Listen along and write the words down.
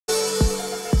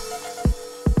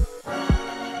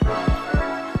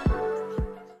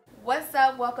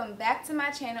welcome back to my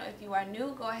channel. If you are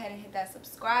new, go ahead and hit that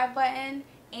subscribe button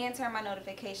and turn my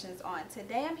notifications on.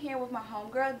 Today I'm here with my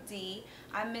homegirl D.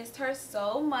 I missed her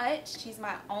so much. She's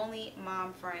my only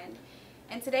mom friend.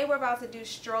 And today we're about to do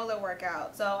stroller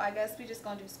workout. So I guess we just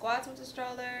gonna do squats with the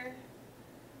stroller.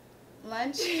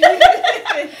 Lunge.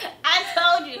 I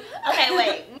told you. Okay,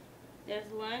 wait.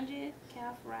 There's lunges,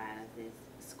 calf rises,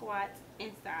 squats,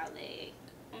 and side leg.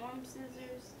 Arm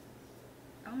scissors.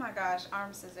 Oh my gosh,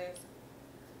 arm scissors.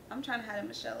 I'm trying to have a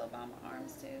Michelle Obama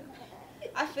arms too.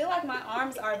 I feel like my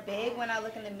arms are big when I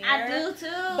look in the mirror. I do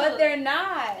too. But they're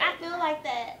not. I feel like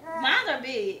that. Mine are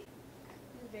big.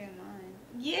 It's bigger than mine.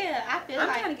 Yeah, I feel I'm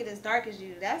like. I'm trying to get as dark as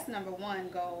you. That's number one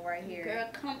goal right here. Girl,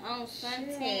 come on,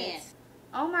 suntan.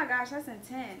 Oh my gosh, that's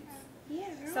intense. Yeah,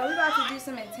 girl. So we're about to do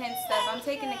some intense stuff. I'm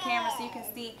taking the camera so you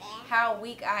can see how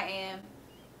weak I am.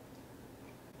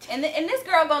 And this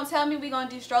girl gonna tell me we gonna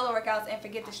do stroller workouts and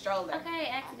forget the stroller. Okay,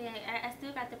 actually, I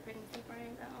still got the pregnancy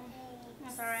brain though.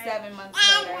 That's alright. 7 months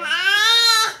later.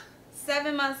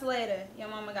 7 months later, your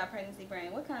mama got pregnancy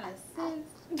brain. What kind of sense?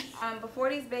 Before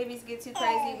these babies get too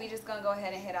crazy, we just gonna go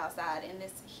ahead and head outside in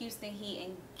this Houston heat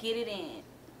and get it in.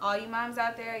 All you moms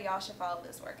out there, y'all should follow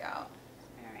this workout.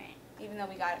 Alright. Even though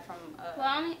we got it from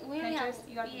we only have, Pinterest.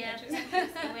 You got yeah,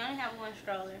 Pinterest. we only have one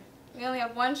stroller. We only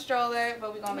have one stroller,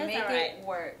 but we're gonna make it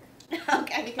work.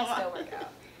 Okay, we can still work out.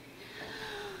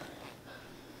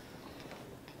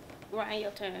 Ryan,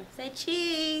 your turn. Say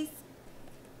cheese.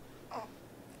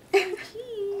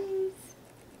 Cheese.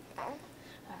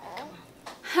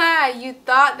 Hi, you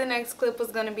thought the next clip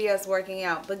was going to be us working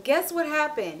out, but guess what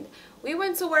happened? We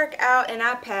went to work out and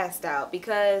I passed out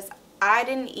because I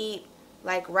didn't eat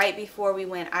like right before we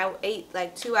went. I ate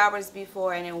like 2 hours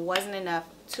before and it wasn't enough.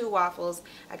 2 waffles.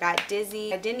 I got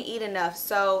dizzy. I didn't eat enough.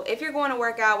 So if you're going to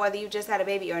work out, whether you just had a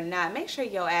baby or not, make sure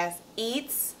your ass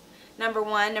eats. Number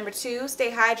 1. Number 2,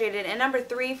 stay hydrated. And number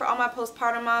 3, for all my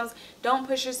postpartum moms, don't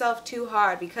push yourself too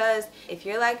hard, because if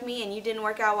you're like me and you didn't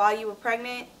work out while you were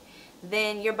pregnant,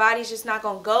 then your body's just not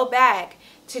going to go back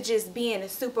to just being a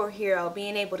superhero,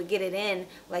 being able to get it in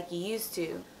like you used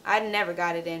to. I never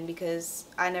got it in because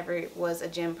I never was a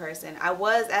gym person. I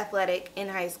was athletic in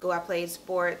high school. I played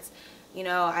sports. You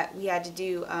know, we had to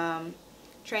do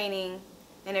training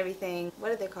and everything. What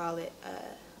did they call it?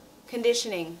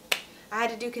 Conditioning. I had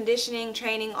to do conditioning,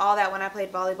 training, all that when I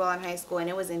played volleyball in high school, and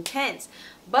it was intense.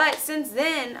 But since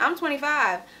then, I'm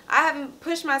 25. I haven't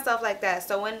pushed myself like that.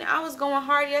 So when I was going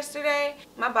hard yesterday,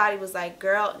 my body was like,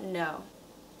 girl, no.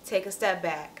 Take a step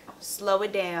back. Slow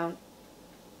it down.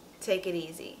 Take it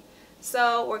easy.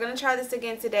 So we're going to try this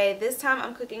again today. This time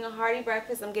I'm cooking a hearty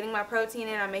breakfast. I'm getting my protein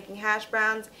in. I'm making hash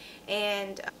browns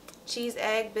and cheese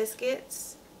egg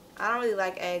biscuits. I don't really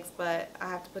like eggs, but I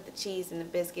have to put the cheese in the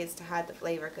biscuits to hide the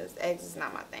flavor because eggs is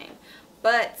not my thing.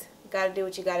 But you got to do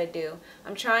what you got to do.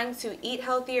 I'm trying to eat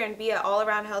healthier and be an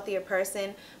all-around healthier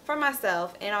person for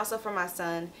myself and also for my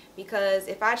son, because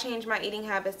if I change my eating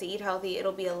habits to eat healthy,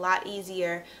 it'll be a lot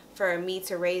easier for me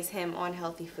to raise him on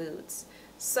healthy foods.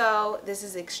 So this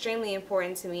is extremely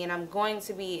important to me, and I'm going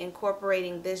to be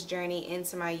incorporating this journey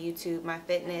into my YouTube, my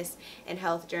fitness and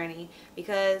health journey,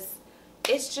 because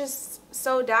it's just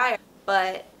so dire.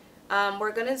 But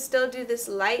we're going to still do this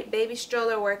light baby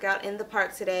stroller workout in the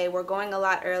park today. We're going a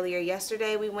lot earlier.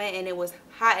 Yesterday we went and it was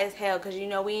hot as hell because, you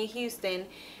know, we in Houston.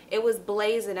 It was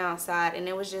blazing outside and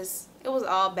it was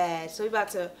all bad. So we're about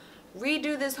to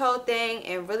redo this whole thing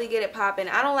and really get it popping.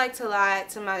 I don't like to lie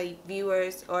to my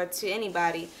viewers or to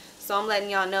anybody, so I'm letting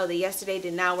y'all know that yesterday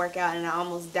did not work out and I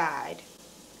almost died.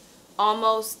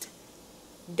 Almost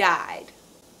died.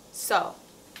 So,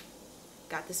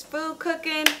 got this food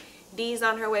cooking. Dee's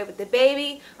on her way with the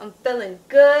baby. I'm feeling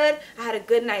good. I had a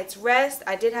good night's rest.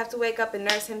 I did have to wake up and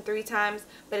nurse him 3 times,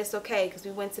 but it's okay because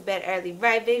we went to bed early.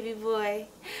 Right, baby boy?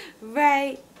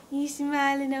 Right? You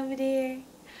smiling over there?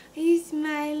 Are you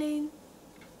smiling?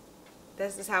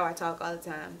 This is how I talk all the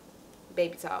time.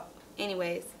 Baby talk.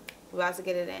 Anyways, we're about to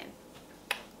get it in.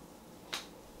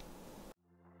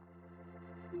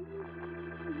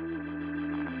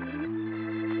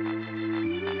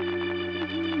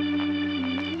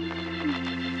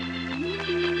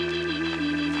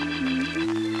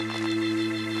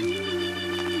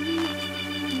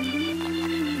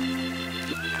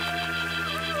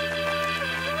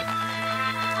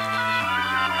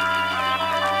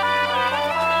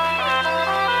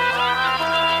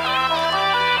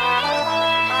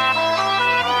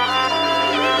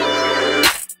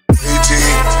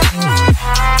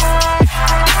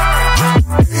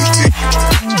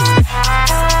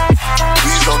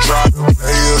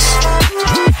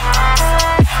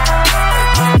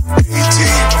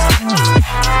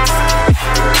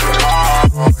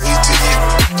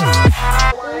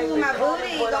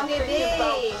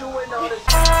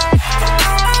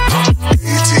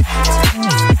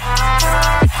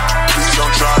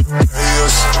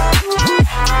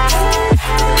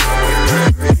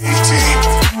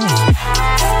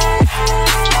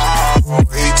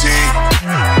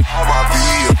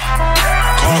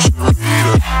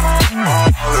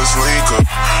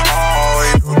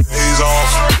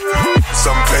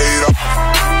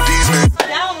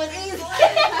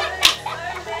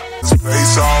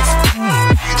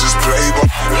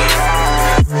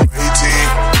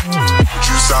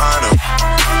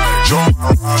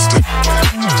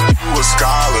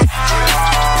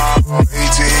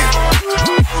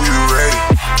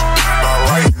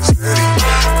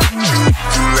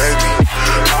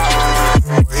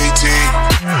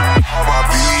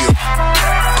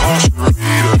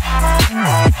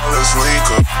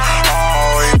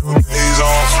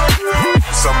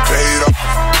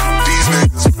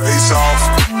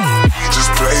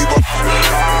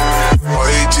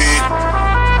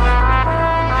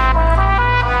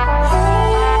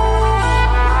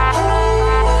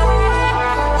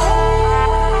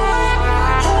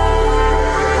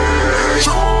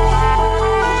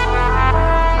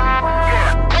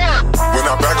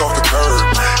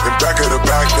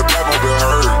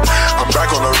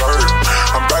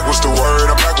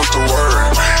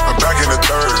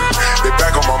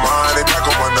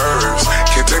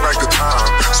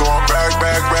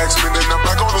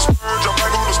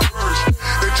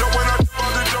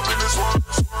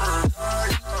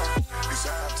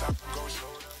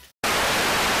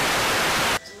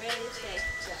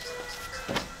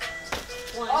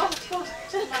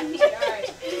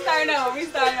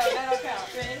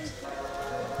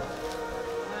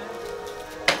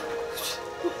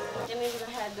 niggas that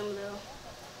had them little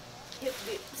hip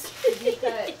dips.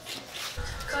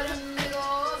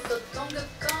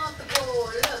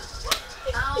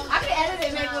 I can edit it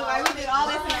and make it look like we did all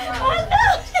this in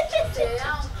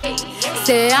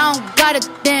Say I don't gotta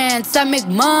dance, I make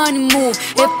money move.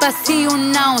 If I see you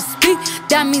now speak,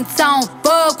 that means I don't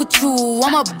fuck with you.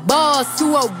 I'm a boss,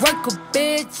 you a worker,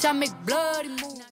 bitch. I make bloody moves.